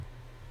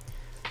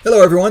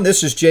Hello, everyone.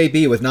 This is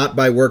JB with Not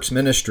by Works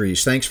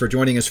Ministries. Thanks for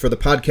joining us for the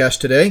podcast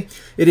today.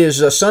 It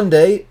is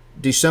Sunday,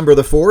 December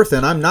the 4th,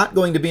 and I'm not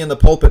going to be in the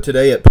pulpit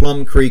today at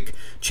Plum Creek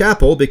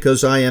Chapel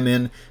because I am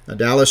in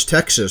Dallas,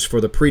 Texas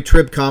for the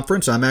Pre-Trib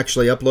Conference. I'm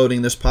actually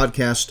uploading this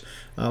podcast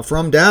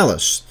from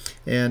Dallas.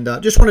 And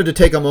just wanted to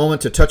take a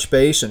moment to touch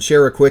base and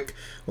share a quick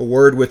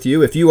word with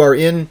you. If you are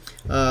in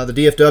the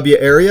DFW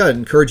area, I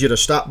encourage you to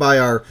stop by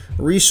our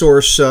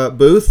resource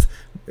booth.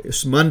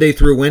 It's Monday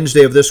through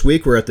Wednesday of this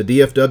week. We're at the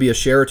DFW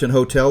Sheraton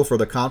Hotel for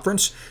the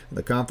conference.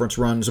 The conference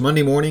runs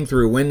Monday morning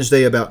through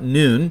Wednesday about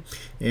noon.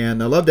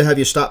 And I'd love to have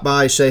you stop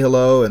by, say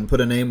hello, and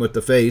put a name with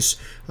the face.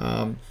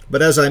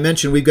 But as I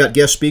mentioned, we've got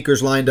guest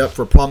speakers lined up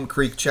for Plum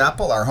Creek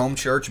Chapel, our home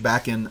church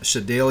back in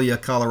Sedalia,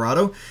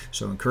 Colorado.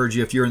 So I encourage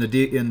you, if you're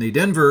in the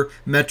Denver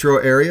metro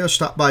area,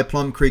 stop by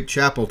Plum Creek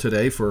Chapel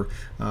today for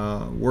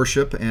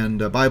worship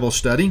and Bible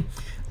study.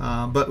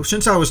 But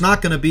since I was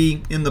not going to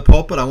be in the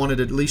pulpit, I wanted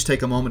to at least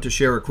take a moment to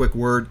share a quick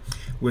word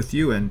with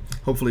you, and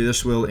hopefully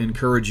this will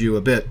encourage you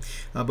a bit.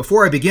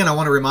 Before I begin, I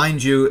want to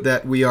remind you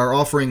that we are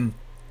offering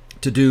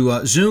to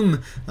do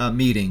Zoom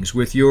meetings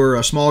with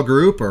your small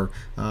group or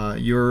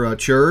your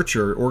church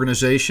or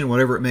organization,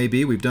 whatever it may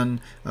be. We've done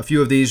a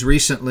few of these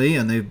recently,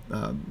 and they've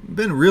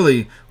been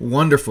really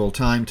wonderful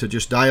time to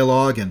just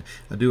dialogue and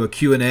do a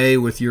Q&A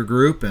with your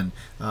group. And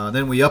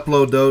then we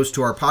upload those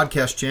to our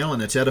podcast channel,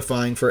 and it's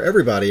edifying for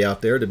everybody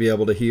out there to be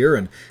able to hear.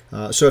 And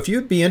so if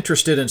you'd be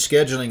interested in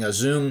scheduling a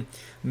Zoom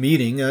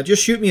meeting,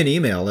 just shoot me an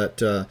email at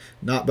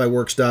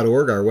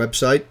notbyworks.org, our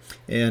website,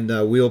 and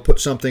we'll put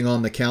something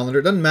on the calendar.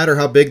 It doesn't matter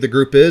how big the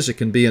group is. It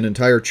can be an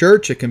entire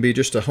church. It can be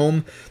just a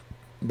home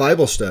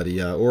Bible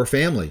study or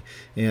family.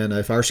 And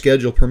if our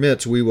schedule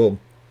permits, we will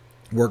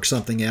work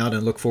something out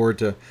and look forward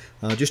to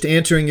just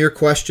answering your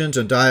questions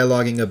and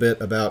dialoguing a bit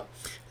about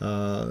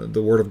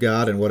the Word of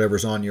God and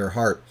whatever's on your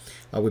heart.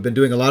 We've been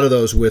doing a lot of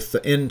those with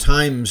the end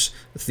times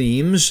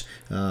themes.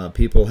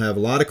 People have a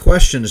lot of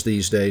questions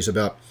these days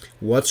about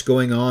what's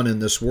going on in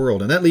this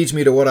world. And that leads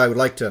me to what I would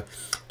like to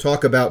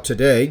talk about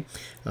today.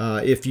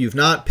 If you've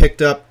not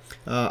picked up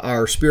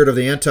our Spirit of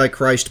the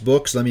Antichrist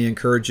books, let me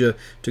encourage you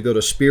to go to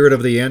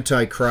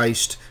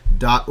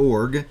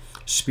spiritoftheantichrist.org,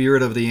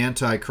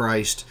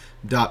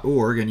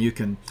 spiritoftheantichrist.org, and you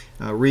can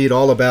read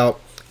all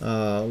about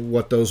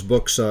what those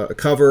books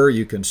cover.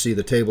 You can see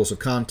the tables of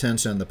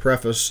contents and the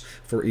preface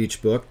for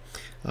each book.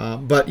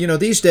 But,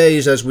 these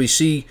days, as we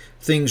see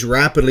things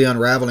rapidly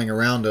unraveling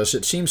around us,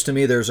 it seems to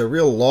me there's a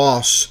real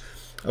loss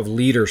of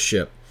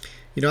leadership.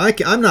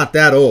 I'm not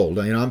that old.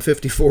 I'm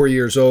 54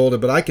 years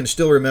old, but I can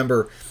still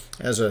remember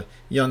as a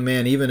young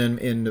man, even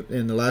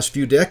in the last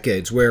few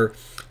decades, where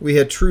we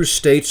had true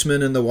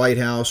statesmen in the White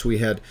House. We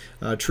had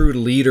true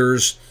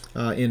leaders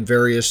in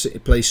various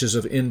places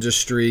of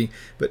industry.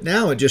 But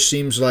now it just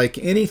seems like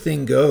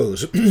anything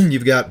goes.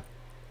 You've got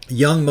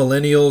young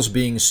millennials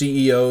being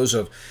CEOs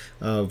of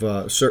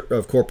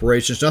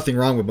corporations. Nothing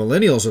wrong with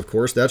millennials, of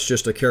course. That's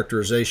just a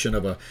characterization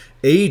of an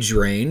age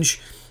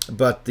range.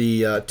 But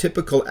the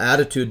typical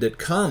attitude that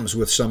comes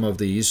with some of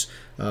these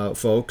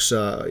folks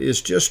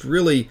is just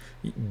really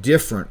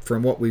different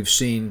from what we've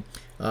seen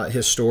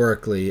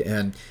historically.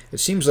 And it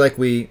seems like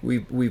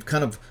we've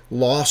kind of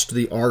lost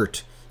the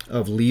art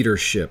of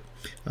leadership.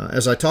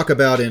 As I talk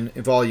about in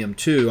Volume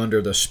 2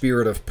 under the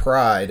spirit of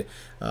pride,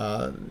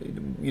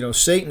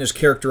 Satan is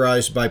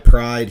characterized by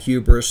pride,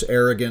 hubris,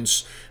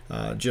 arrogance,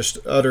 just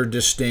utter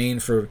disdain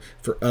for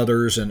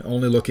others and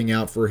only looking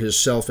out for his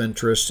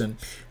self-interest. And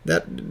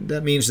that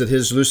means that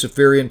his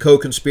Luciferian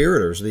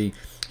co-conspirators, the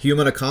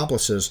human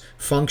accomplices,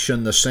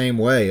 function the same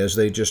way as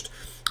they just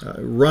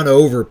run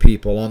over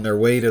people on their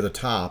way to the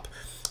top.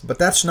 But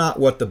that's not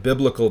what the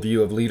biblical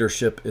view of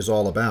leadership is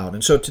all about.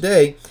 And so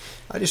today,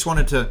 I just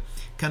wanted to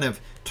kind of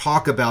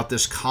talk about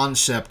this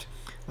concept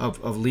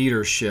of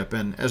leadership.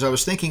 And as I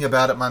was thinking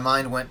about it, my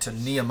mind went to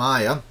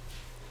Nehemiah.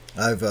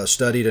 I've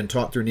studied and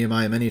taught through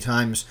Nehemiah many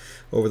times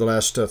over the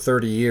last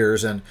 30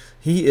 years, and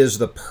he is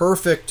the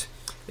perfect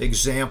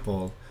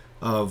example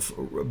of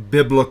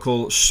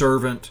biblical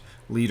servant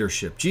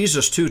leadership.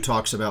 Jesus, too,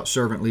 talks about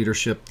servant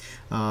leadership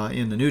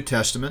in the New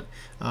Testament,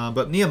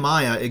 but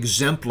Nehemiah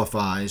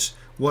exemplifies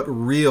what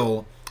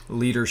real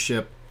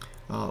leadership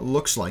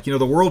looks like.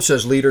 The world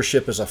says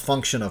leadership is a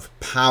function of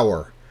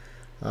power.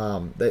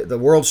 The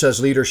world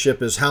says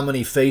leadership is how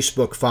many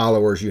Facebook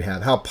followers you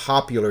have, how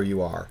popular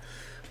you are.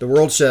 The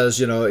world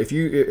says, if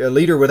a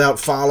leader without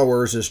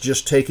followers is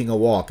just taking a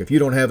walk. If you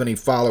don't have any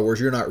followers,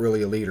 you're not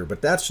really a leader.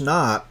 But that's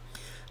not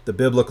the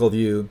biblical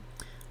view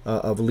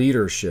of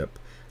leadership.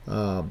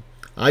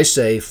 I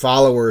say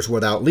followers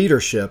without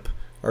leadership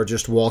are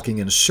just walking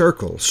in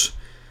circles.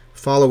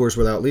 Followers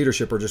without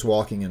leadership are just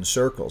walking in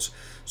circles.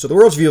 So the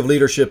world's view of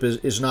leadership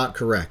is not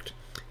correct.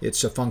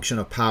 It's a function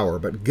of power.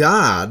 But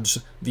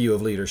God's view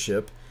of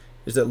leadership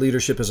is that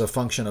leadership is a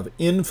function of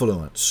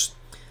influence.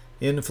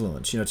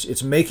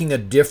 It's making a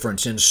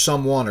difference in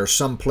someone or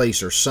some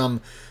place or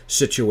some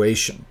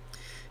situation.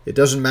 It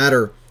doesn't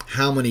matter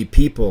how many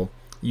people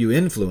you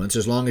influence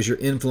as long as you're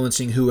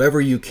influencing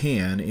whoever you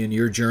can in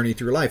your journey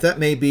through life. That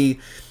may be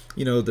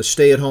the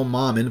stay-at-home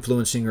mom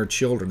influencing her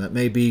children. That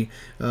may be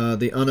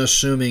the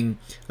unassuming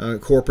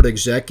corporate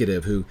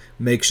executive who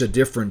makes a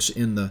difference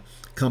in the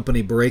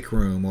company break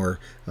room or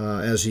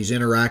as he's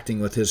interacting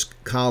with his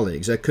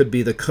colleagues. That could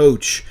be the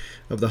coach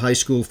of the high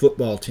school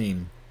football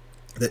team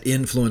that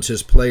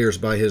influences players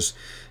by his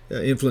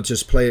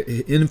influences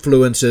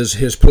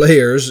his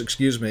players,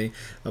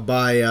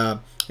 by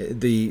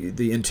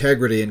the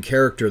integrity and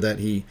character that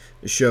he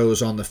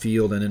shows on the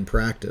field and in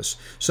practice.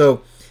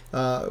 So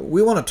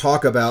we want to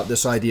talk about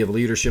this idea of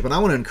leadership, and I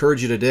want to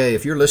encourage you today,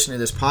 if you're listening to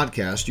this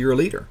podcast, you're a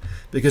leader,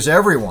 because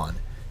everyone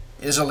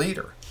is a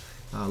leader.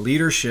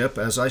 Leadership,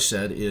 as I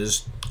said,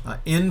 is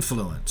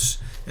influence.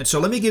 And so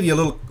let me give you a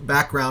little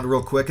background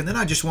real quick, and then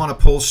I just want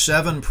to pull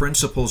 7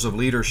 principles of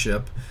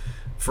leadership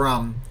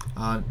from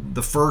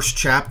the first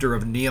chapter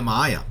of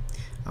Nehemiah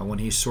when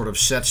he sort of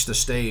sets the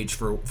stage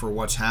for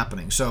what's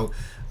happening. So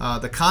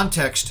the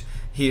context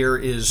here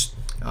is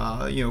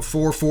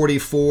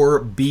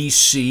 444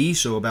 BC,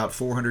 so about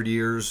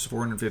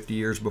 450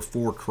 years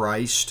before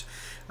Christ.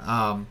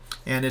 And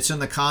it's in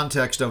the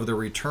context of the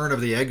return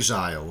of the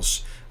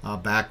exiles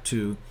back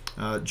to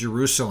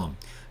Jerusalem.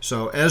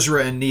 So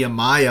Ezra and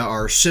Nehemiah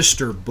are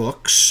sister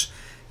books,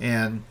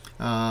 and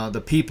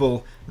the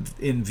people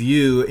in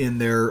view in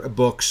their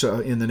books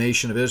in the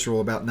nation of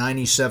Israel, about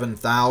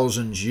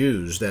 97,000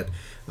 Jews that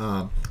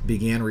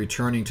began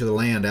returning to the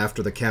land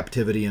after the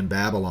captivity in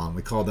Babylon.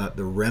 We call that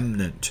the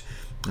remnant.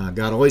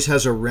 God always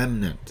has a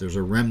remnant. There's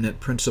a remnant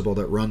principle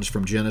that runs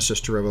from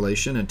Genesis to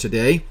Revelation, and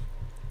today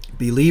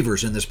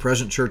believers in this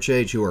present church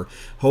age who are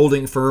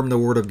holding firm the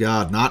Word of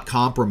God, not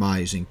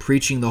compromising,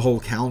 preaching the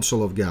whole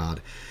counsel of God,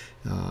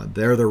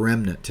 they're the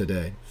remnant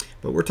today.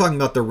 But we're talking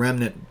about the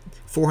remnant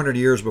 400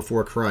 years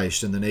before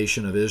Christ in the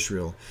nation of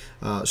Israel.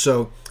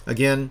 So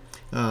again,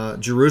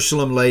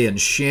 Jerusalem lay in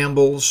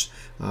shambles.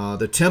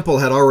 The temple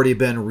had already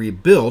been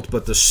rebuilt,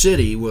 but the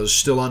city was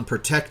still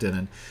unprotected,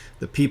 and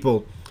the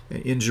people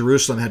in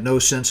Jerusalem had no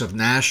sense of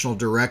national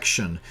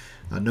direction,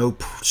 no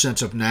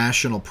sense of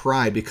national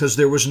pride, because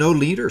there was no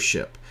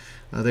leadership.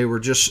 They were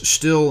just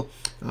still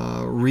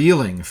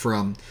reeling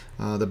from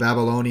the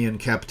Babylonian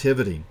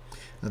captivity.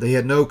 They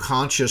had no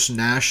conscious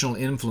national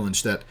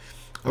influence that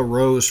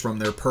arose from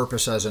their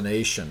purpose as a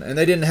nation. And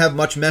they didn't have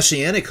much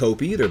messianic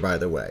hope either, by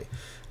the way.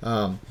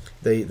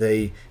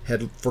 They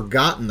had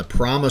forgotten the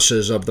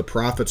promises of the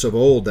prophets of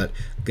old that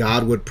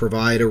God would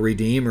provide a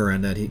Redeemer,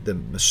 and that the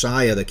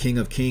Messiah, the King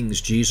of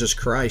Kings, Jesus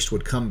Christ,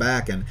 would come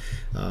back and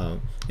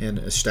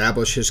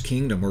establish His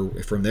kingdom,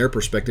 or from their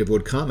perspective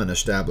would come and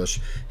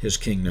establish His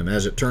kingdom.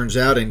 As it turns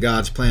out, in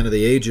God's plan of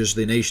the ages,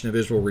 the nation of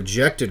Israel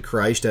rejected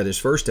Christ at His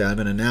first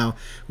advent, and now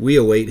we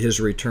await His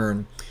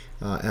return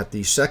at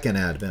the second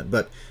advent.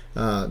 But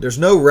there's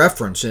no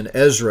reference in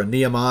Ezra,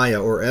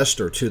 Nehemiah, or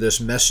Esther to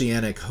this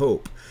messianic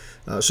hope.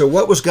 So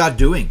what was God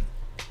doing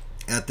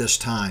at this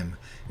time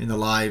in the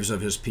lives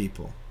of His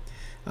people?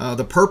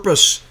 The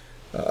purpose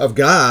of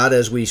God,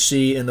 as we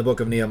see in the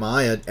book of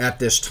Nehemiah at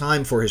this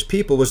time for His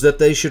people, was that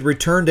they should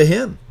return to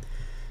Him.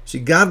 See,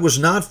 God was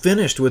not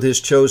finished with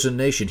His chosen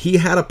nation. He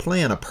had a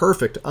plan, a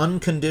perfect,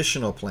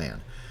 unconditional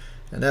plan.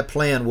 And that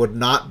plan would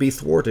not be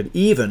thwarted,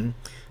 even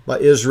by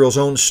Israel's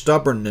own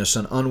stubbornness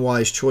and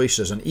unwise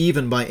choices, and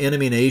even by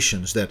enemy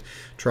nations that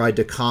tried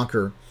to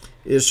conquer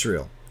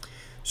Israel.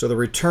 So the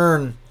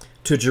return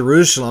to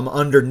Jerusalem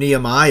under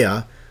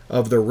Nehemiah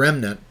of the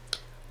remnant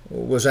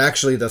was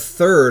actually the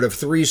third of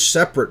 3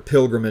 separate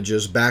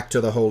pilgrimages back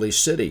to the holy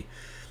city.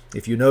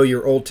 If you know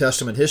your Old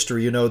Testament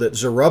history, you know that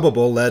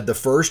Zerubbabel led the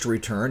first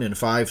return in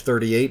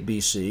 538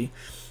 BC,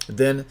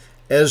 then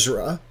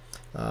Ezra,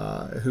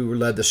 who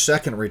led the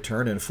second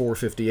return in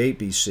 458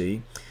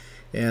 BC,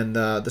 and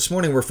this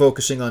morning we're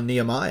focusing on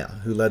Nehemiah,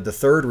 who led the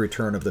third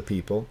return of the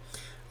people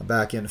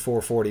back in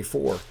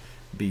 444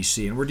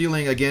 BC. And we're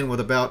dealing again with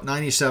about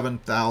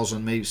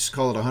 97,000, maybe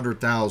call it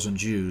 100,000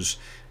 Jews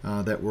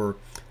that were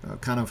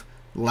kind of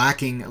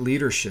lacking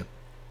leadership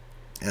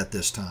at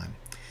this time.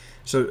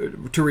 So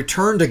to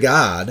return to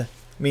God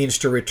means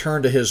to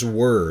return to His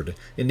Word.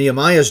 In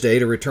Nehemiah's day,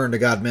 to return to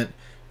God meant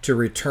to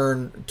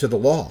return to the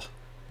law,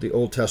 the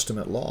Old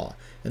Testament law.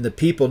 And the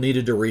people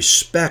needed to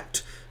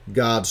respect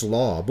God's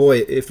law. Boy,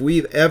 if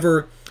we've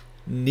ever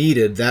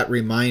needed that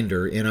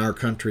reminder in our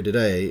country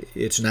today,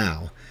 it's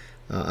now.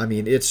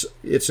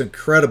 It's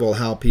incredible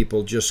how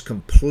people just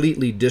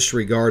completely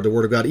disregard the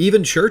Word of God.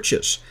 Even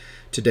churches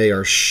today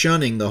are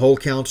shunning the whole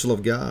counsel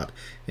of God.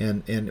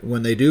 And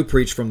when they do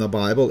preach from the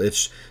Bible,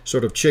 it's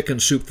sort of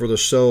chicken soup for the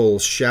soul,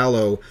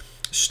 shallow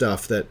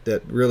stuff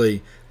that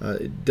really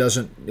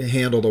doesn't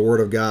handle the Word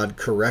of God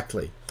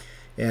correctly.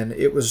 And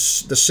it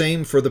was the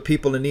same for the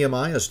people in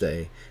Nehemiah's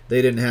day.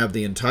 They didn't have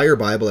the entire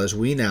Bible as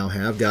we now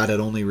have. God had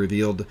only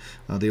revealed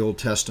the Old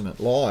Testament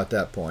law at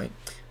that point.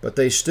 But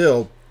they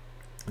still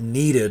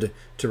needed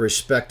to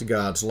respect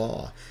God's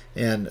law.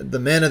 And the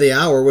man of the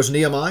hour was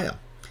Nehemiah.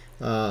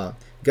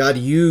 God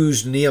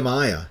used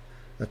Nehemiah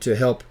to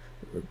help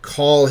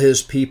call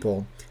His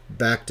people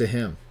back to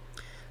Him.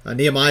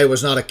 Nehemiah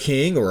was not a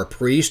king or a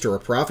priest or a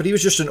prophet. He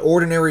was just an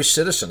ordinary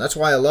citizen. That's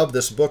why I love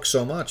this book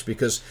so much,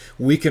 because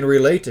we can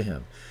relate to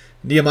him.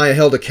 Nehemiah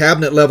held a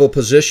cabinet-level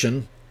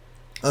position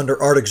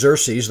under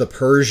Artaxerxes, the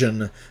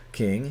Persian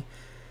king,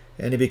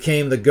 and he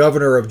became the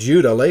governor of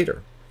Judah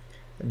later.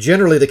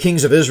 Generally, the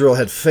kings of Israel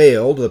had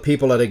failed. The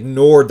people had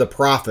ignored the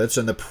prophets,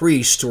 and the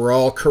priests were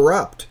all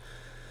corrupt.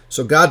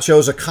 So God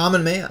chose a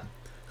common man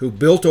who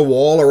built a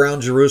wall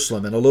around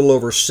Jerusalem in a little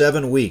over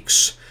 7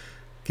 weeks.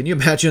 Can you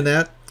imagine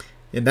that?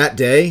 In that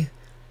day,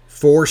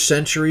 4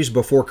 centuries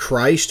before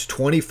Christ,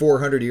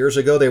 2,400 years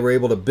ago, they were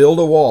able to build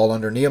a wall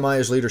under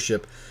Nehemiah's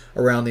leadership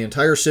around the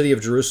entire city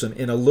of Jerusalem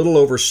in a little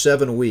over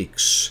 7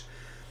 weeks.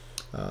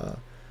 And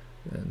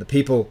the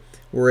people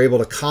were able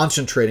to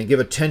concentrate and give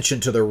attention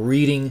to the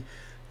reading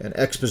and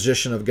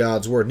exposition of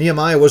God's word.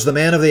 Nehemiah was the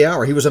man of the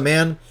hour. He was a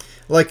man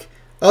like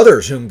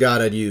others whom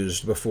God had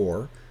used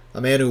before,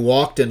 a man who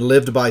walked and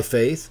lived by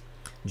faith.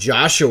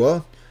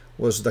 Joshua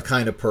was the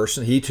kind of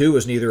person. He too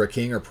was neither a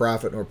king or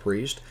prophet nor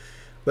priest.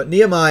 But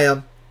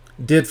Nehemiah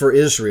did for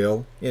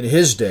Israel in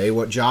his day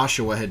what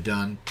Joshua had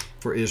done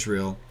for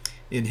Israel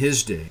in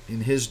his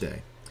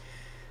day.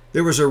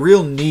 There was a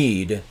real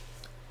need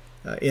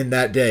in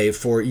that day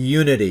for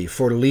unity,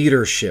 for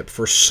leadership,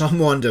 for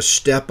someone to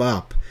step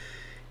up.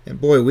 And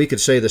boy, we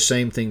could say the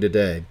same thing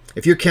today.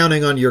 If you're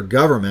counting on your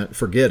government,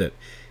 forget it.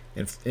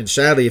 And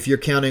sadly, if you're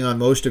counting on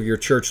most of your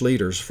church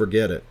leaders,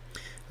 forget it.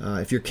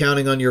 If you're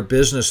counting on your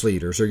business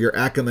leaders or your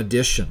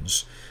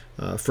academicians,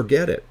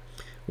 forget it.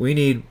 We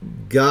need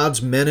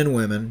God's men and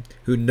women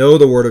who know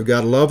the Word of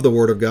God, love the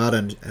Word of God,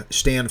 and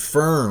stand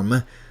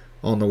firm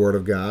on the Word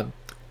of God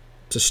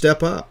to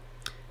step up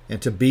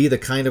and to be the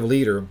kind of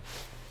leader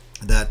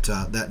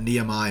that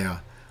Nehemiah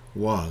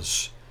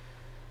was.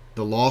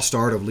 The lost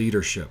art of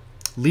leadership.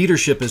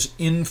 Leadership is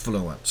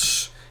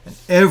influence, and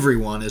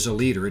everyone is a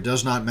leader. It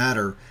does not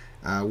matter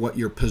what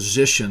your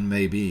position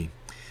may be.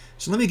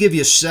 So let me give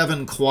you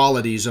 7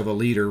 qualities of a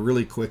leader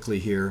really quickly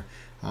here,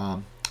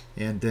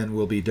 and then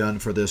we'll be done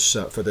for this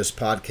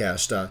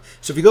podcast.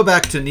 So if you go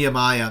back to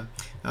Nehemiah,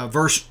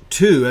 verse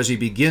 2, as he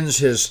begins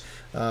his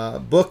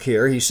book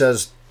here, he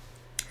says,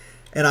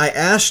 "And I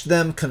asked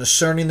them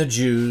concerning the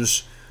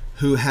Jews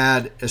who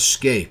had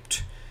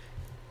escaped."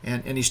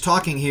 And he's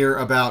talking here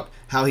about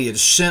how he had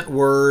sent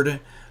word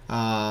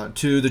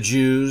to the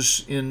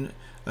Jews in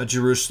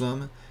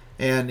Jerusalem.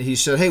 And he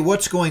said, hey,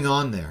 what's going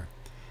on there?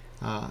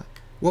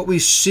 What we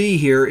see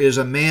here is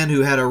a man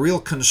who had a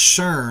real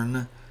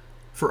concern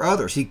for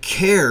others. He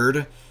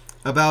cared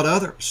about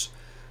others.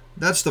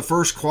 That's the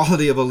first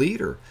quality of a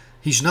leader.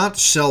 He's not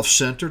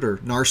self-centered or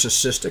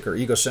narcissistic or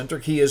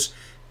egocentric. He is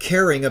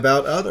caring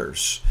about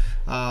others.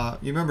 You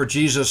remember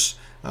Jesus'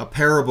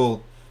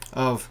 parable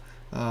of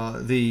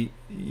the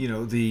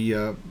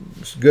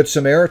Good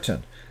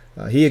Samaritan.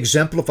 He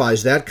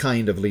exemplifies that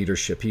kind of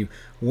leadership. He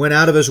went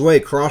out of his way,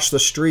 crossed the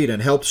street,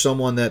 and helped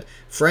someone that,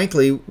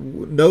 frankly,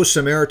 no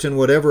Samaritan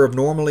would ever have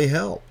normally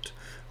helped.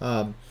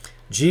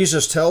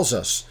 Jesus tells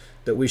us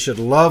that we should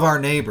love our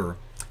neighbor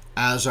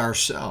as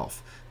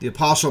ourselves. The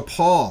Apostle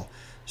Paul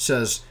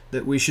says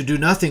that we should do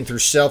nothing through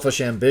selfish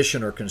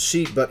ambition or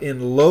conceit, but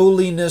in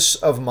lowliness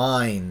of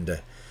mind.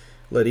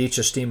 Let each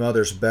esteem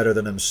others better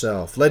than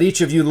himself. Let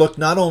each of you look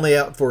not only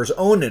out for his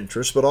own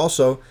interests, but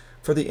also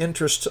for the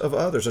interests of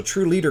others. A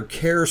true leader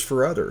cares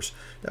for others.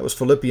 That was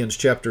Philippians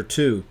chapter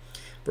 2,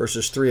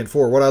 verses 3 and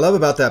 4. What I love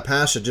about that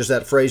passage is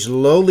that phrase,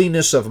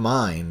 lowliness of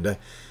mind,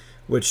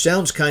 which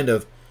sounds kind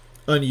of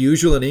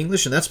unusual in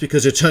English, and that's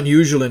because it's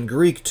unusual in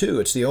Greek too.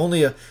 It's the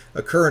only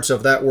occurrence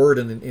of that word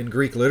in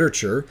Greek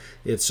literature.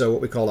 It's what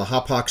we call a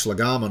hapax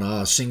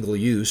legomena, a single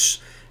use.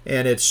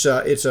 And it's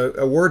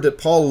a word that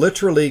Paul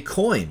literally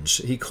coins.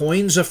 He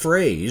coins a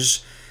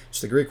phrase. It's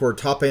the Greek word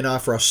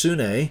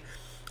tapenaphrasoune,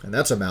 and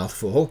that's a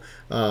mouthful.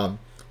 And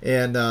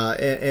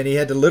he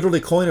had to literally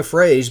coin a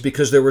phrase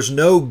because there was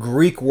no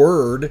Greek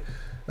word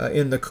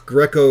in the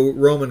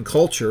Greco-Roman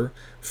culture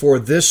for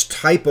this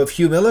type of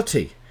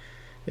humility.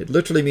 It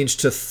literally means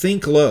to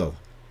think low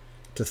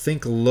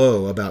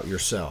about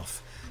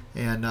yourself.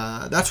 And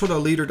that's what a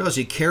leader does.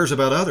 He cares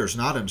about others,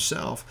 not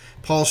himself.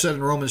 Paul said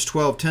in Romans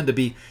 12:10 to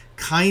be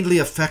kindly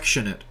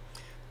affectionate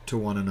to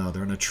one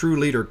another. And a true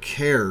leader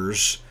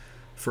cares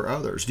for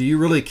others. Do you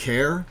really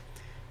care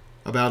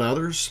about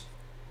others?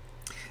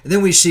 And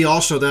then we see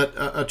also that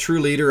a true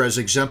leader, as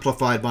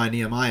exemplified by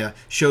Nehemiah,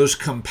 shows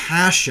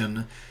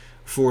compassion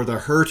for the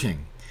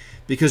hurting,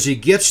 because he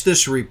gets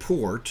this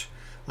report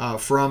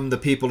from the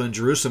people in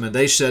Jerusalem, and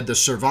they said the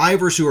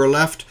survivors who are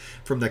left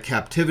from the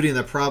captivity in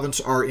the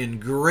province are in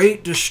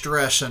great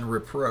distress and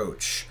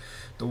reproach.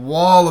 The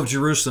wall of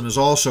Jerusalem is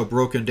also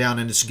broken down,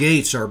 and its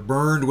gates are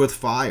burned with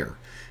fire.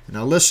 And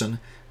now listen,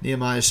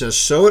 Nehemiah says,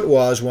 so it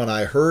was when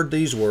I heard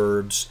these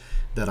words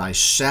that I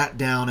sat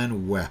down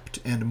and wept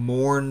and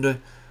mourned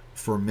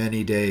for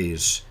many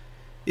days.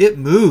 It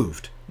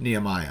moved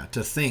Nehemiah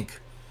to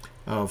think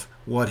of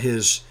what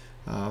his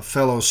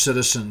fellow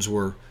citizens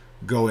were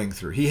going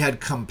through. He had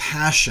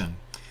compassion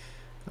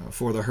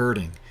for the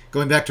hurting.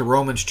 Going back to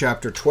Romans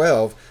chapter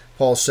 12,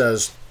 Paul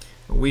says,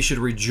 We should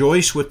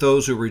rejoice with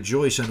those who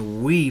rejoice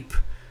and weep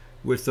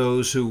with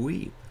those who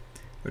weep.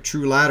 A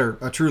true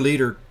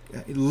leader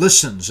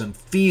listens and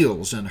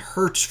feels and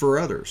hurts for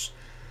others.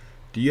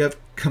 Do you have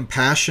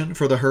compassion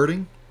for the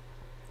hurting?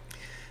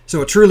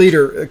 So a true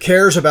leader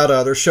cares about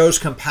others, shows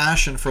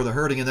compassion for the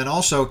hurting, and then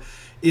also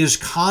is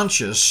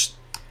conscious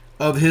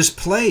of his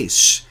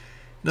place.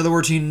 In other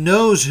words, he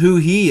knows who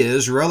he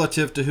is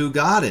relative to who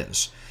God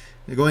is.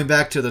 Going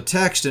back to the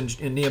text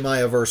in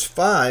Nehemiah verse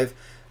 5,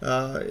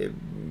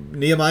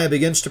 Nehemiah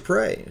begins to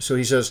pray. So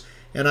he says,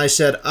 "And I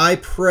said, I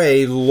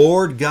pray,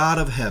 Lord God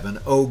of heaven,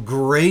 O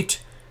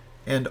great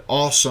and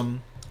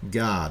awesome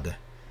God."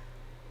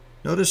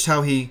 Notice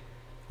how he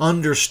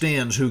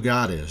understands who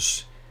God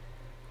is.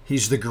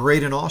 He's the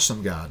great and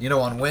awesome God.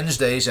 On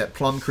Wednesdays at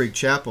Plum Creek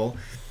Chapel,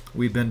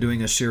 we've been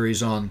doing a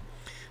series on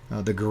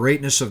the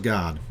greatness of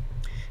God.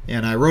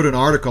 And I wrote an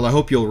article, I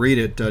hope you'll read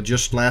it,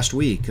 just last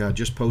week.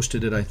 Just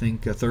posted it, I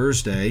think,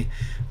 Thursday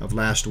of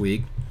last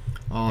week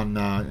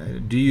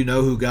on Do You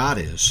Know Who God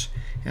Is?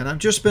 And I've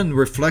just been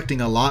reflecting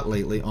a lot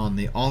lately on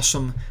the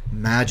awesome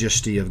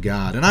majesty of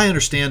God. And I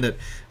understand that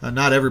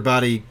not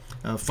everybody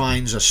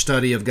finds a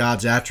study of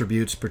God's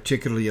attributes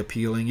particularly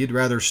appealing. You'd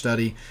rather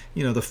study,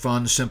 the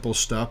fun, simple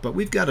stuff. But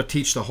we've got to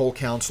teach the whole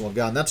counsel of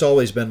God. And that's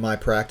always been my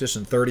practice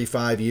in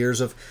 35 years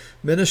of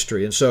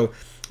ministry. And so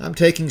I'm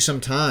taking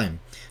some time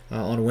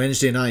on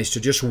Wednesday nights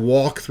to just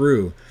walk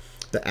through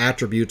the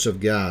attributes of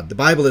God. The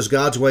Bible is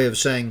God's way of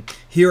saying,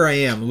 here I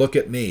am, look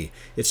at me.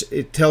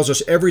 It tells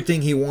us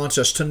everything he wants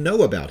us to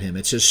know about him.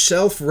 It's his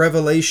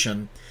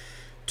self-revelation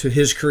to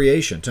his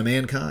creation, to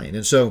mankind.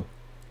 And so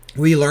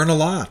we learn a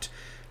lot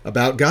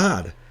about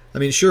God. I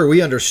mean, sure,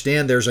 we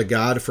understand there's a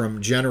God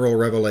from general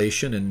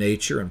revelation in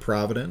nature and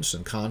providence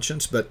and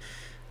conscience, but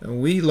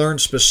we learn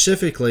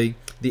specifically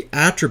the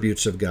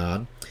attributes of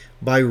God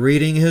by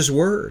reading his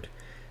word.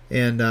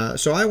 And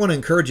so I want to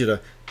encourage you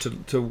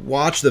to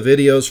watch the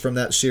videos from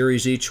that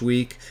series each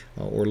week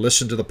or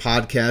listen to the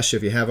podcast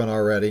if you haven't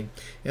already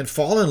and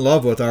fall in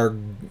love with our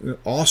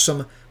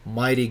awesome,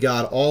 mighty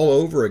God all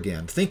over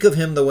again. Think of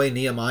him the way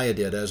Nehemiah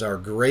did, as our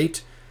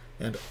great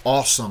and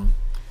awesome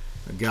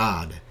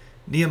God.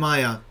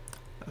 Nehemiah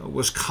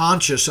was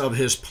conscious of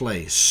his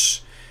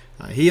place.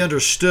 He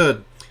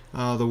understood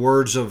the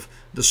words of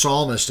the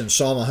psalmist in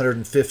Psalm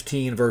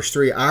 115, verse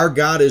 3. Our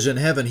God is in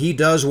heaven. He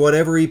does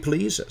whatever he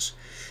pleases.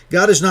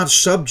 God is not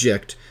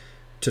subject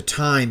to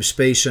time,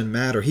 space, and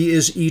matter. He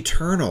is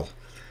eternal.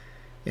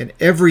 And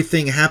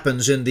everything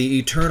happens in the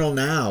eternal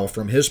now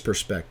from his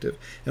perspective.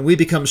 And we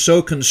become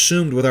so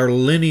consumed with our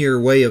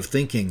linear way of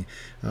thinking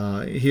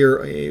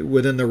here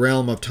within the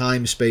realm of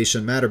time, space,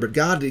 and matter. But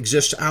God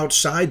exists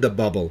outside the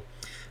bubble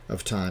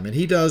of time. And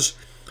he does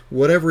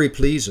whatever he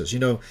pleases.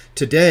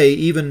 Today,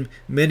 even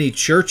many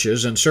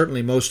churches, and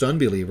certainly most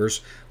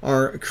unbelievers,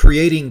 are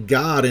creating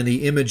God in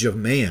the image of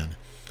man.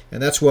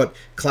 And that's what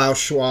Klaus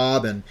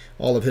Schwab and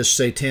all of his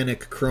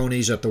satanic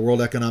cronies at the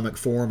World Economic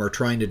Forum are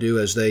trying to do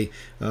as they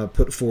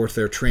put forth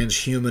their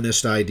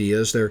transhumanist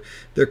ideas.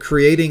 They're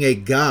creating a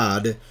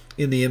God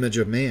in the image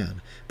of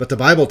man. But the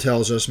Bible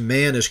tells us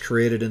man is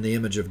created in the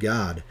image of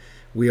God.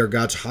 We are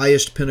God's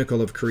highest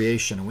pinnacle of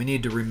creation. And we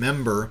need to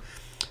remember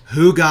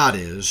who God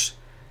is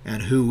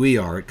and who we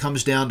are. It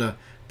comes down to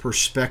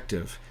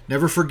perspective.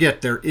 Never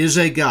forget there is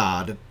a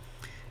God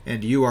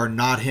and you are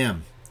not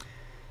him.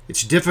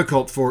 It's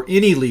difficult for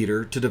any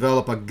leader to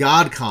develop a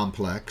God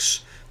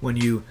complex when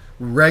you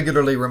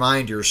regularly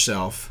remind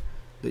yourself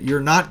that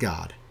you're not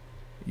God.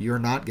 You're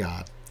not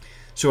God.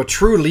 So a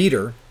true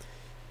leader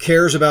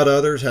cares about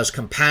others, has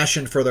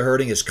compassion for the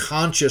hurting, is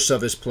conscious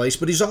of his place,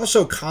 but he's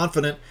also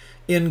confident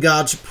in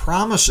God's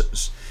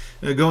promises.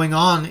 Going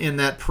on in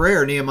that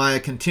prayer,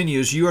 Nehemiah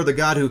continues, you are the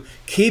God who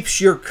keeps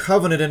your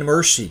covenant and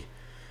mercy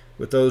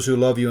with those who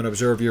love you and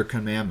observe your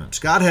commandments.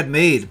 God had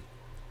made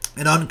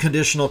an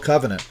unconditional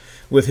covenant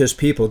with his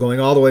people, going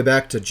all the way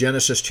back to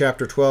Genesis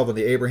chapter 12 and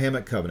the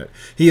Abrahamic covenant.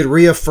 He had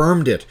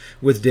reaffirmed it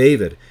with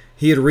David.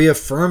 He had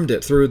reaffirmed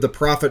it through the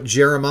prophet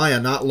Jeremiah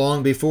not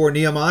long before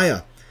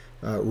Nehemiah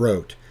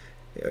wrote.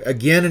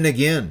 Again and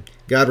again,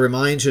 God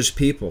reminds his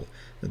people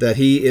that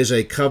he is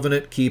a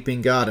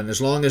covenant-keeping God. And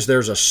as long as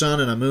there's a sun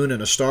and a moon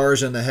and a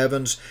stars in the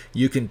heavens,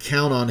 you can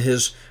count on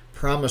his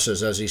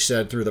promises, as he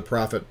said through the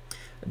prophet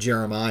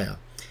Jeremiah.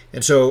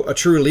 And so a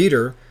true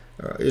leader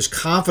is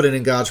confident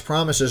in God's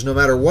promises no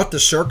matter what the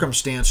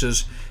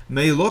circumstances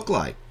may look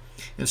like.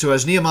 And so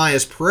as Nehemiah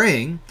is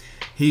praying,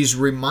 he's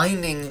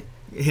reminding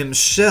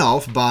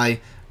himself by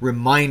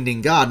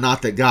reminding God,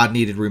 not that God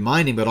needed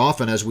reminding, but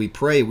often as we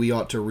pray, we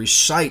ought to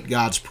recite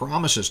God's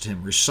promises to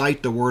him,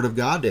 recite the word of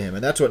God to him.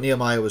 And that's what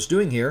Nehemiah was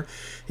doing here.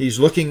 He's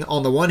looking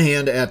on the one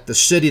hand at the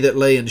city that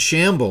lay in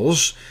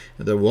shambles.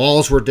 The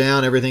walls were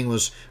down, everything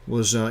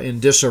was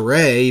in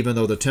disarray, even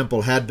though the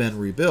temple had been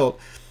rebuilt.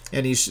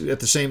 And he's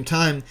at the same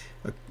time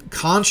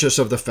conscious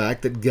of the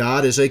fact that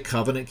God is a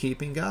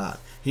covenant-keeping God.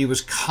 He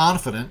was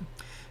confident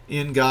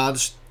in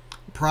God's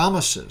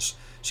promises.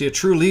 See, a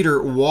true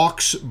leader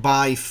walks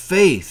by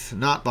faith,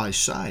 not by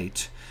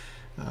sight.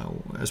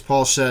 As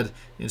Paul said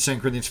in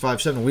 2 Corinthians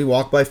 5:7, we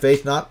walk by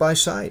faith, not by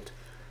sight.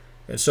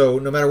 And so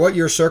no matter what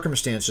your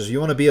circumstances,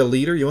 you want to be a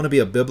leader, you want to be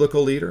a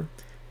biblical leader,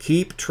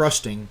 keep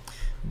trusting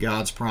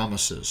God's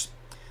promises.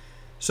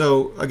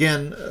 So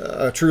again,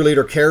 a true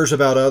leader cares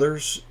about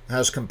others,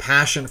 has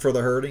compassion for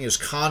the hurting, is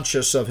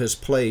conscious of his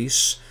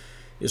place,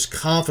 is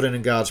confident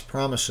in God's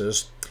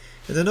promises.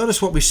 And then notice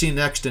what we see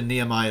next in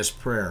Nehemiah's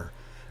prayer.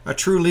 A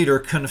true leader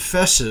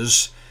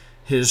confesses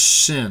his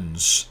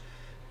sins.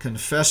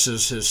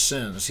 Confesses his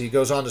sins. He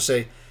goes on to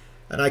say,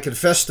 and I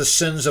confess the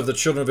sins of the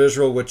children of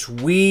Israel, which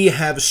we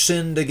have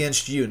sinned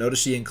against you.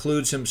 Notice he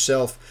includes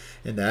himself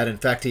in that. In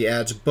fact, he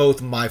adds,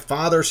 both my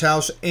father's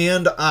house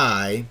and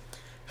I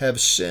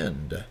have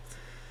sinned.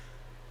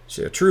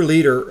 See, a true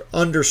leader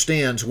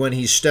understands when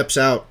he steps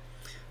out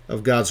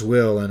of God's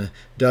will and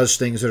does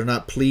things that are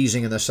not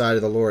pleasing in the sight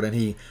of the Lord, and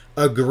he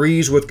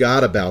agrees with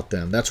God about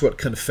them. That's what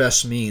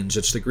confess means.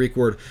 It's the Greek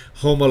word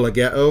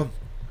homologeo.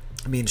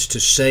 It means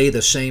to say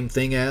the same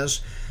thing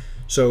as.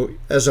 So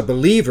as a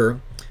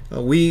believer,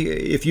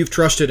 if you've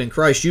trusted in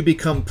Christ, you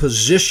become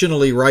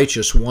positionally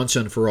righteous once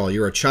and for all.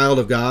 You're a child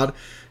of God.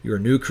 You're a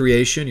new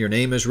creation. Your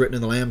name is written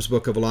in the Lamb's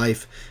Book of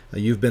Life.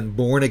 You've been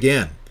born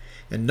again.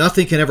 And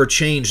nothing can ever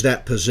change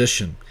that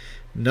position.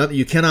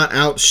 You cannot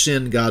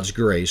out-sin God's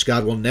grace.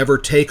 God will never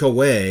take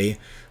away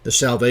the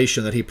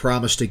salvation that he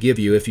promised to give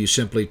you if you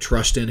simply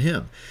trust in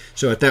him.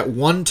 So at that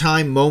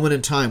one-time moment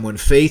in time when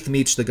faith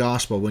meets the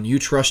gospel, when you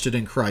trusted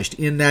in Christ,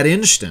 in that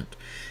instant,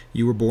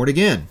 you were born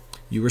again.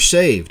 You were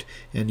saved,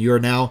 and you are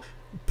now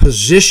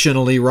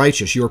positionally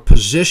righteous. Your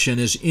position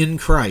is in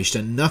Christ,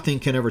 and nothing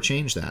can ever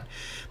change that.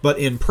 But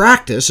in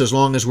practice, as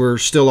long as we're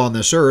still on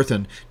this earth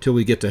until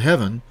we get to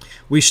heaven,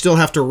 we still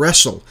have to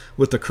wrestle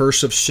with the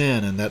curse of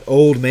sin and that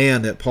old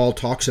man that Paul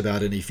talks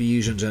about in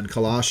Ephesians and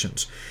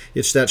Colossians.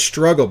 It's that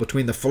struggle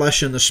between the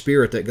flesh and the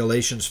spirit that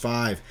Galatians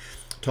 5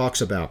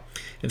 talks about.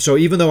 And so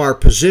even though our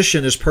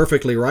position is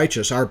perfectly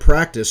righteous, our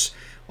practice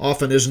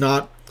often is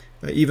not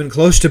even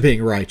close to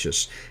being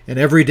righteous. And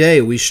every day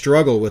we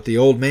struggle with the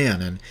old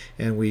man,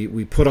 and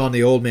we put on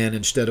the old man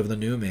instead of the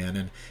new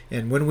man.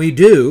 And when we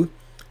do,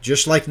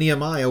 just like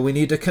Nehemiah, we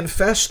need to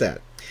confess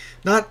that.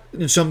 Not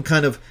in some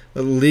kind of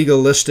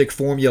legalistic,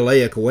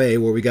 formulaic way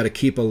where we got to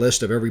keep a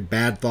list of every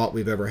bad thought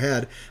we've ever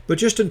had, but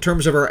just in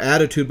terms of our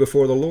attitude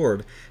before the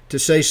Lord, to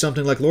say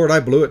something like, Lord,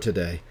 I blew it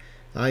today.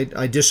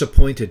 I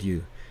disappointed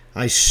you.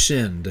 I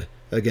sinned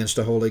against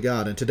a holy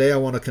God. And today I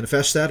want to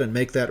confess that and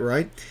make that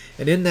right.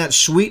 And in that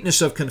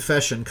sweetness of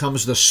confession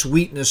comes the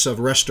sweetness of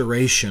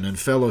restoration and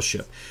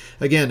fellowship.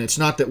 Again, it's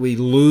not that we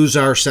lose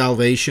our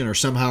salvation or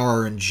somehow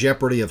are in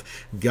jeopardy of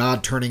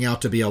God turning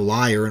out to be a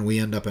liar and we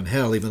end up in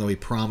hell, even though he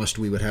promised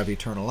we would have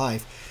eternal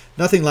life.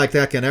 Nothing like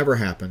that can ever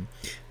happen.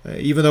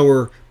 Even though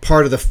we're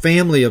part of the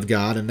family of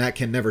God, and that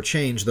can never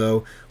change,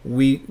 though,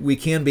 we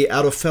can be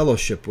out of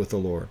fellowship with the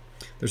Lord.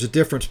 There's a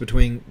difference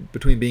between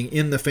being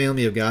in the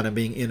family of God and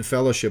being in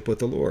fellowship with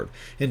the Lord.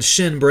 And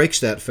sin breaks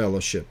that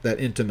fellowship, that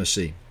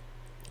intimacy.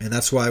 And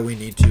that's why we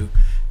need to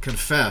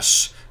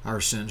confess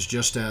our sins,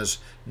 just as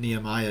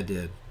Nehemiah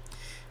did.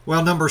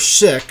 Well, number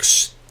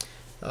 6,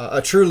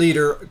 a true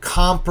leader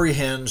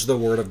comprehends the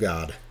Word of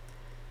God.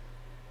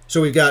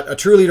 So we've got a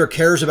true leader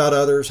cares about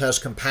others, has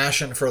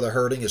compassion for the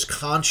hurting, is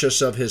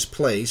conscious of his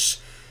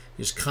place,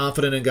 is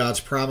confident in God's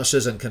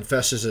promises, and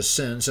confesses his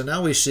sins. And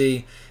now we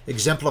see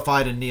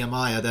exemplified in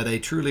Nehemiah that a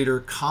true leader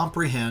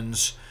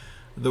comprehends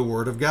the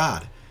Word of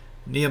God.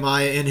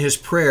 Nehemiah in his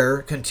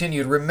prayer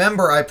continued,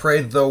 "Remember, I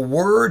pray, the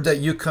word that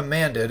you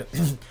commanded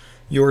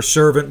your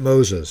servant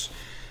Moses."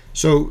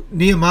 So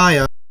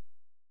Nehemiah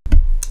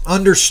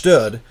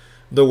understood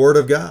the Word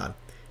of God.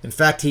 In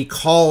fact, he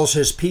calls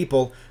his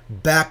people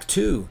back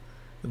to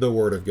the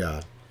Word of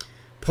God.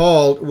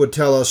 Paul would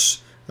tell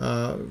us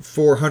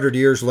 400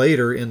 years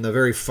later in the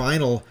very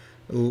final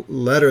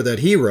letter that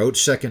he wrote,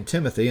 2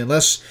 Timothy,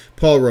 unless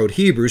Paul wrote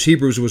Hebrews.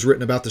 Hebrews was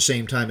written about the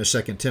same time as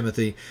 2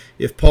 Timothy.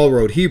 If Paul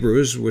wrote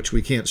Hebrews, which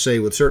we can't say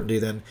with certainty,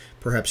 then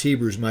perhaps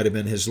Hebrews might have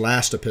been his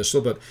last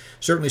epistle, but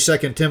certainly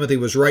 2 Timothy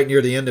was right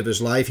near the end of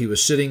his life. He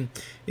was sitting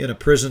in a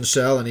prison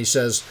cell, and he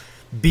says,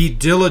 "Be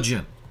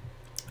diligent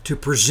to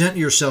present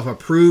yourself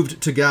approved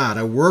to God,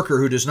 a worker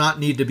who does not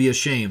need to be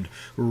ashamed,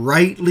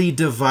 rightly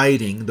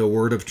dividing the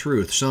word of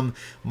truth." Some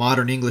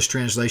modern English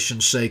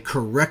translations say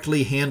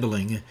correctly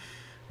handling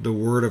the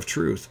word of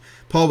truth.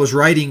 Paul was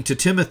writing to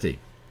Timothy,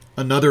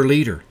 another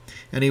leader,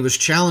 and he was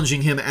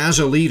challenging him as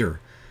a leader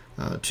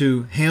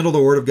to handle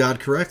the word of God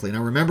correctly.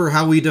 Now remember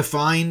how we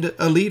defined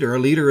a leader. A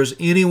leader is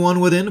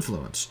anyone with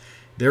influence.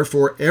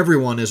 Therefore,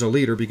 everyone is a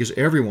leader because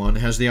everyone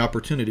has the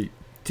opportunity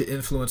to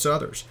influence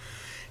others.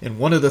 And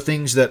one of the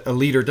things that a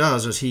leader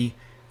does is he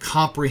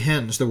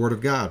comprehends the Word of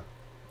God.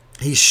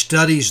 He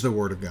studies the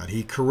Word of God.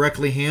 He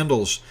correctly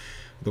handles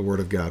the Word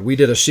of God. We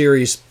did a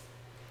series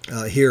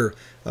here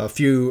a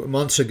few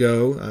months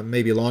ago,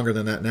 maybe longer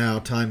than that now,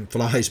 time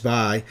flies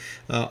by,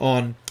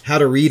 on how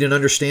to read and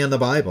understand the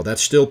Bible.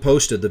 That's still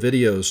posted, the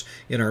videos,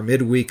 in our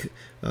midweek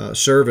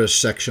service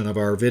section of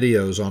our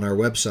videos on our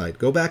website.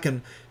 Go back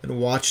and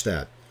watch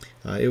that.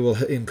 It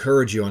will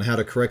encourage you on how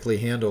to correctly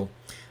handle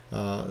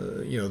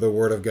the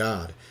Word of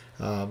God.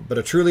 But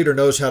a true leader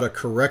knows how to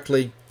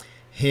correctly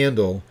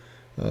handle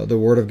the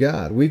Word of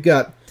God. We've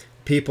got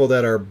people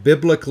that are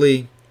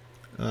biblically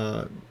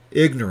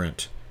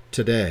ignorant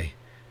today,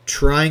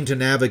 trying to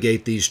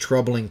navigate these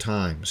troubling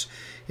times.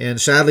 And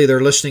sadly,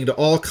 they're listening to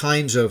all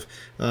kinds of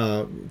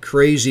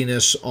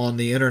craziness on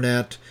the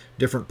internet,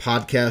 different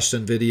podcasts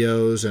and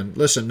videos. And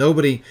listen,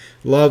 nobody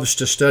loves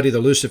to study the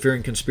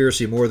Luciferian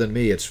conspiracy more than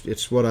me.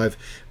 It's what I've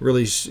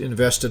really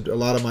invested a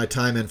lot of my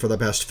time in for the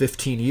past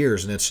 15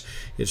 years, and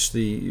it's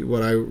the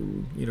what I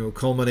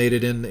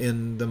culminated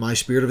in the My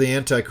Spirit of the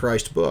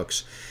Antichrist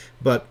books.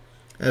 But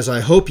as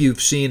I hope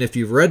you've seen if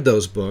you've read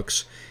those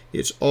books,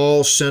 it's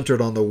all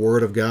centered on the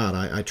Word of God.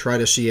 I try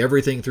to see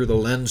everything through the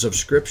lens of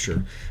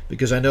Scripture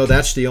because I know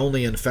that's the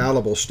only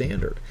infallible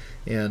standard.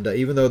 And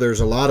even though there's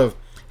a lot of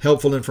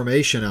helpful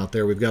information out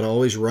there, we've got to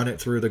always run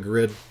it through the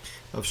grid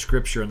of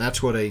Scripture, and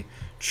that's what a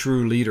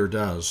true leader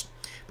does.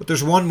 But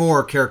there's one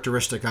more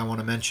characteristic I want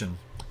to mention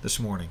this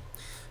morning.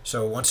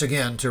 So once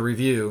again, to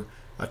review,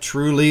 a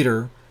true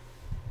leader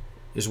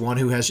is one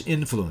who has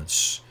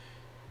influence.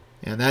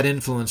 And that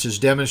influence is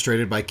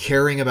demonstrated by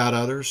caring about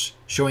others,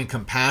 showing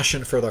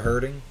compassion for the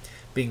hurting,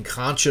 being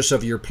conscious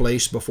of your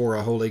place before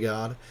a holy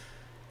God,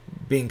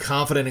 being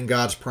confident in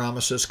God's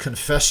promises,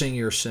 confessing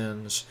your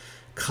sins,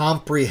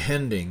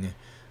 comprehending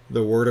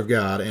the Word of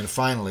God, and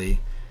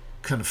finally,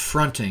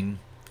 confronting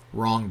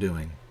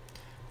wrongdoing.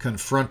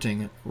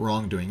 Confronting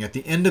wrongdoing. At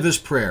the end of his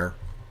prayer,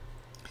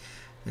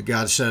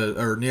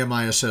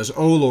 Nehemiah says,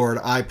 "O Lord,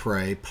 I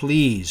pray,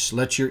 please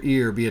let your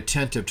ear be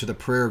attentive to the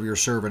prayer of your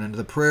servant and to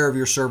the prayer of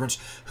your servants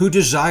who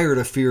desire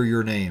to fear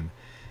your name."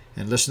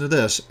 And listen to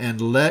this,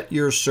 "and let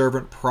your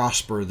servant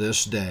prosper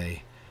this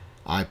day,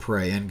 I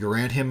pray, and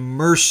grant him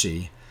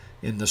mercy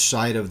in the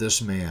sight of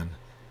this man,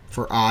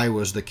 for I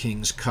was the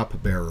king's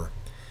cupbearer."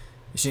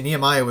 You see,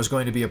 Nehemiah was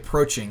going to be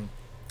approaching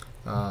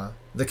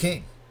the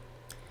king,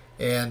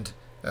 and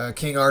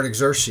King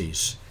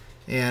Artaxerxes.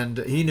 And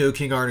he knew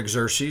King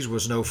Artaxerxes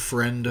was no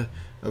friend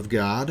of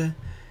God,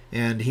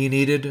 and he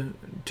needed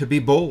to be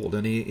bold,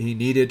 and he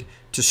needed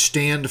to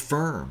stand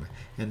firm.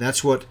 And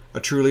that's what a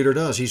true leader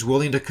does. He's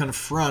willing to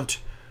confront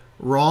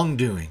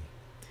wrongdoing.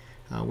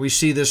 We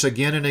see this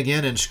again and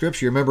again in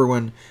Scripture. Remember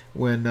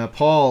when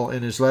Paul,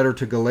 in his letter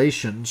to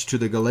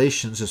the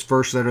Galatians, his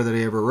first letter that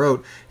he ever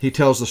wrote, he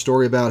tells the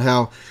story about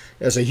how,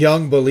 as a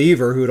young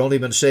believer who had only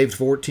been saved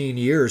 14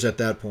 years at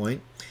that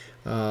point,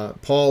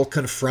 Paul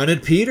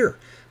confronted Peter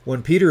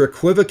when Peter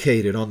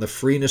equivocated on the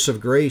freeness of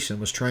grace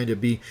and was trying to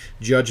be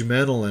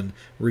judgmental and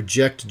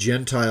reject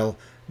Gentile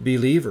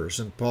believers.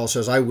 And Paul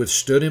says, "I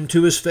withstood him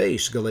to his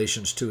face,"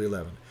 Galatians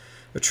 2:11.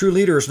 A true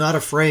leader is not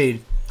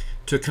afraid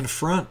to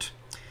confront.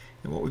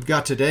 And what we've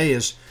got today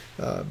is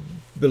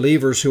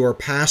believers who are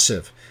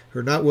passive, who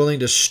are not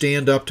willing to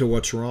stand up to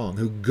what's wrong,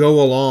 who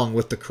go along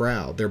with the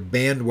crowd. They're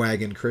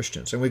bandwagon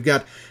Christians. And we've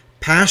got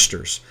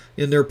pastors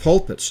in their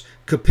pulpits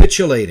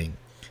capitulating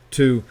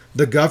to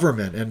the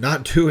government and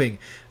not doing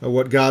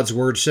what God's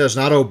Word says,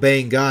 not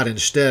obeying God.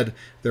 Instead,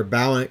 they're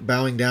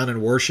bowing down and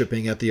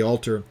worshiping at the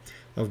altar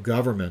of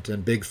government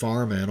and Big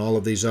Pharma and all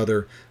of these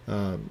other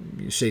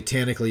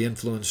satanically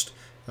influenced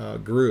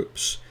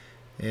groups.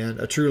 And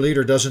a true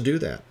leader doesn't do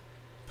that.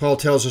 Paul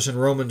tells us in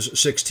Romans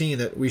 16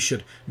 that we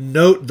should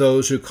note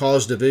those who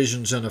cause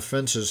divisions and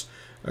offenses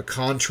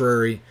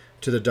contrary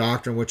to the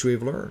doctrine which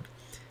we've learned.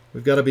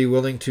 We've got to be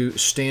willing to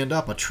stand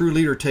up. A true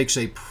leader takes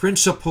a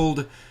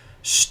principled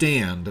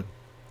stand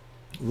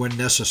when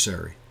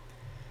necessary.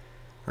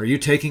 Are you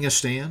taking a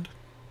stand?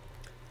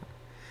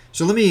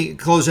 So let me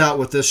close out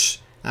with this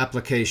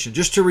application.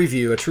 Just to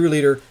review, a true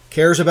leader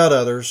cares about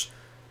others,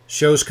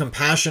 shows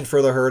compassion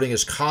for the hurting,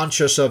 is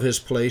conscious of his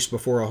place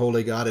before a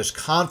holy God, is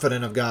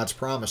confident of God's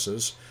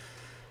promises,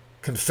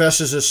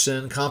 confesses his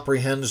sin,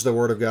 comprehends the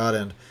Word of God,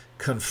 and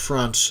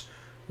confronts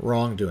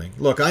wrongdoing.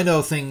 Look, I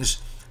know things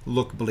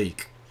look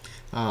bleak.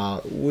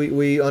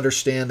 We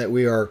understand that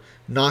we are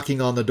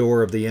knocking on the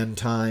door of the end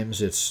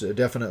times. It's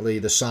definitely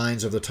the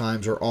signs of the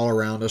times are all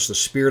around us. The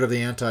spirit of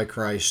the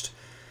Antichrist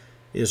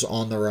is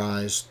on the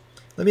rise.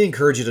 Let me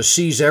encourage you to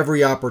seize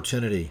every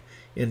opportunity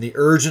in the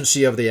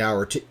urgency of the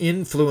hour to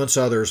influence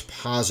others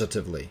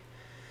positively.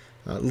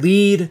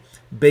 Lead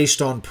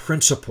based on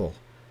principle,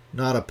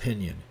 not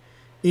opinion.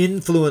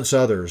 Influence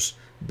others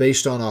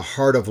based on a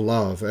heart of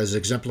love, as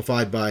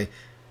exemplified by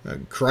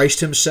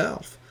Christ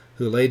himself,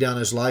 who laid down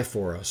his life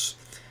for us.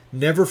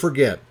 Never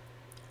forget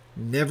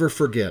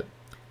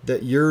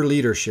that your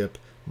leadership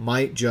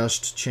might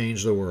just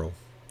change the world.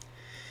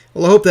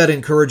 Well, I hope that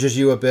encourages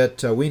you a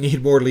bit. We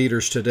need more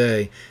leaders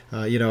today.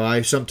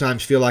 I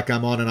sometimes feel like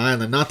I'm on an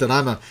island. Not that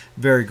I'm a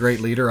very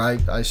great leader.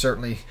 I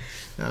certainly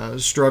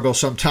struggle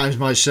sometimes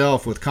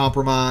myself with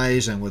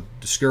compromise and with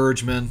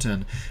discouragement,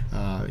 and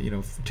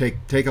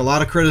take a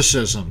lot of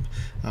criticism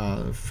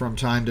from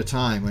time to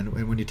time.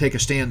 And when you take a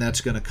stand,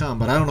 that's going to come.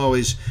 But I don't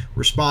always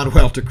respond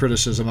well to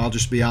criticism. I'll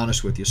just be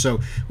honest with you.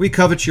 So we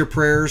covet your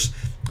prayers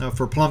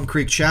for Plum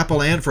Creek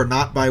Chapel and for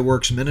Not by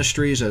Works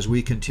Ministries as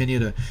we continue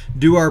to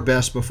do our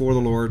best before the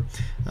Lord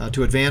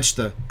to advance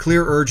the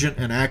clear, urgent,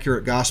 and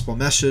accurate gospel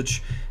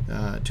message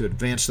to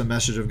advance the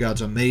message of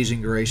God's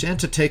amazing grace, and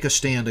to take a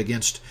stand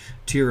against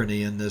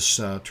tyranny in this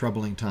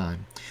troubling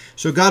time.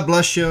 So God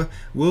bless you.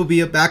 We'll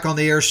be back on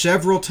the air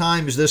several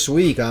times this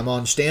week. I'm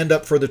on Stand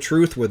Up for the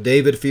Truth with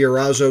David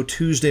Fiorazo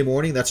Tuesday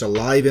morning. That's a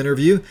live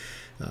interview.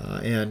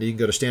 And you can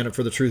go to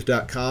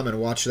standupforthetruth.com and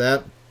watch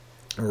that,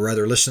 or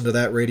rather listen to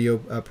that radio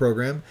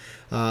program.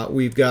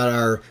 We've got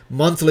our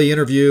monthly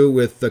interview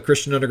with the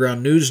Christian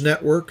Underground News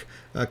Network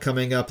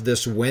coming up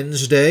this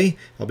Wednesday.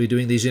 I'll be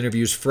doing these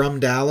interviews from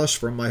Dallas,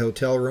 from my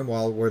hotel room,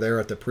 while we're there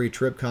at the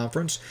pre-trib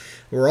conference.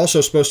 We're also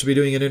supposed to be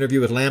doing an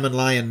interview with Lamb and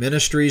Lion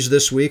Ministries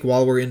this week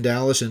while we're in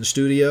Dallas in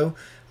studio.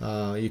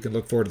 You can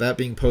look forward to that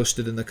being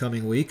posted in the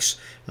coming weeks.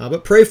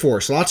 But pray for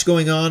us. Lots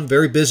going on.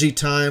 Very busy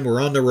time.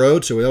 We're on the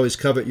road, so we always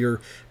covet your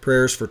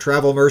prayers for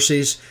travel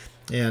mercies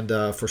and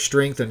for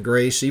strength and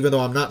grace. Even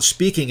though I'm not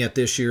speaking at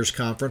this year's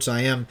conference,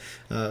 I am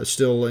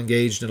still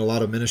engaged in a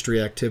lot of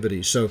ministry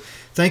activities. So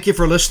thank you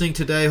for listening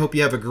today. Hope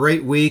you have a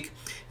great week,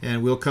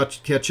 and we'll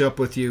catch up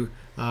with you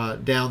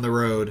down the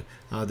road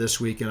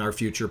this week in our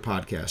future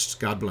podcasts.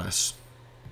 God bless.